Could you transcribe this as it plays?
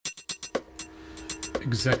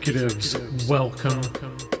Executives, welcome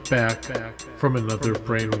back from another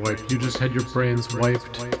brain wipe. You just had your brains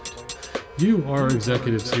wiped. You are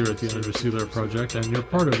executives here at the Undersea Lair project, and you're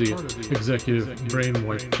part of the executive brain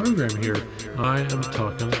wipe program here. I am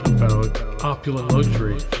talking about opulent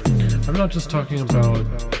luxury. I'm not just talking about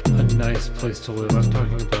a nice place to live. I'm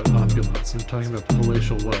talking about opulence. I'm talking about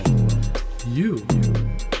palatial wealth. You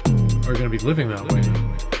are going to be living that way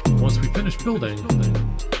once we finish building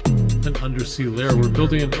an undersea lair. We're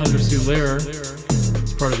building an undersea lair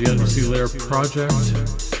as part of the Undersea Lair project.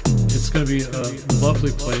 It's going to be a lovely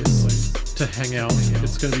place to hang out.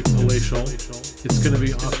 It's going to be palatial. It's going to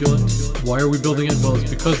be opulent. Why are we building it? Well, it's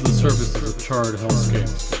because the surface is a charred hellscape.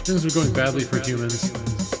 Things are going badly for humans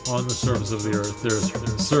on the surface of the earth. There's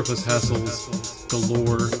surface hassles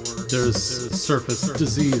galore. There's surface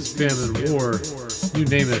disease, famine, war, you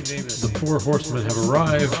name it. The four horsemen have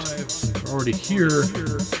arrived. They're already here.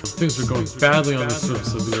 Things are going badly on the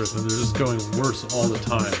surface of the earth, and they're just going worse all the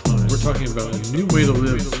time. We're talking about a new way to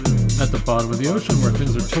live at the bottom of the ocean where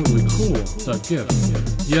things are totally cool. That gift.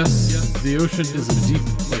 Yes, the ocean is a deep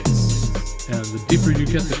place, and the deeper you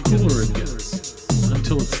get, the cooler it gets,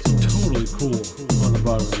 until it's totally cool on the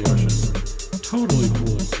bottom of the ocean. Totally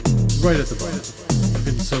cool, right at the bottom.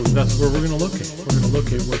 And so that's where we're going to locate. We're going to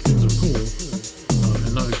locate where things are cool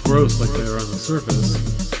and not gross like they are on the surface,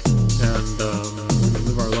 and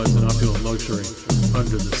live our lives in opulent luxury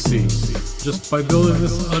under the sea, just by building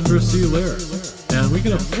this undersea lair. And we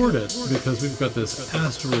can afford it because we've got this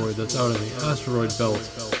asteroid that's out in the asteroid belt.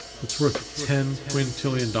 It's worth $10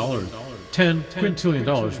 quintillion. $10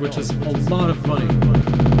 quintillion, which is a lot of money.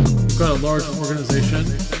 We've got a large organization.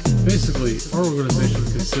 Basically, our organization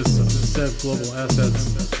consists of 7 global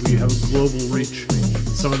assets. We have a global reach.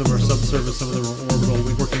 Some of them are subsurface, some of them are orbital.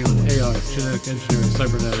 We're working on AI, genetic engineering,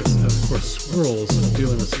 cybernetics, and of course squirrels,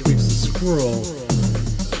 dealing with Squeaks the squirrel,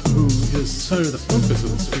 who is sort of the focus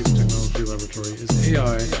of the Squeaks Technology Laboratory, is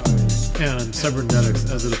AI and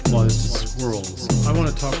cybernetics as it applies to squirrels. I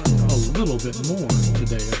want to talk a little bit more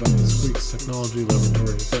today about the Squeaks Technology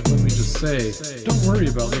Laboratory, but let me just say, don't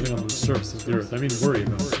worry about living on the surface of the earth. I mean, worry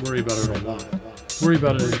about it. Worry about it a lot. Worry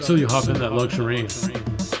about it until you hop in that luxurine.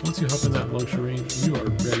 Once you hop in that luxurine, you are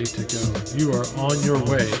ready to go. You are on your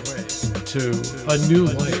way to a new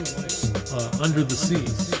life under the sea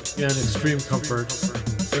in extreme comfort.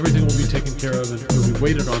 Everything will be taken care of and you'll be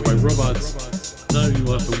waited on by robots. None of you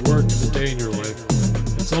will have to work a day in your life.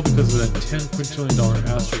 It's all because of that $10 quintillion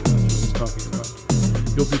asteroid I was talking about.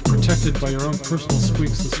 You'll be protected by your own personal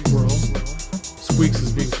Squeaks the squirrel. Squeaks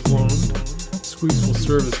is being cloned. Squeaks will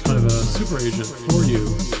serve as kind of a super agent for you,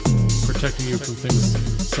 protecting you from things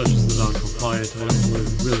such as the non-compliant. I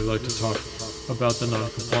would really like to talk about the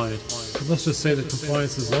non-compliant. But let's just say that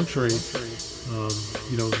compliance is luxury.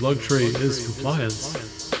 Luxury is compliance.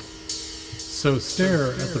 So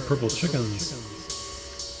stare at the purple chickens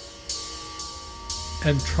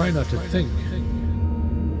and try not to think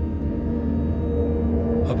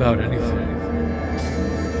about anything.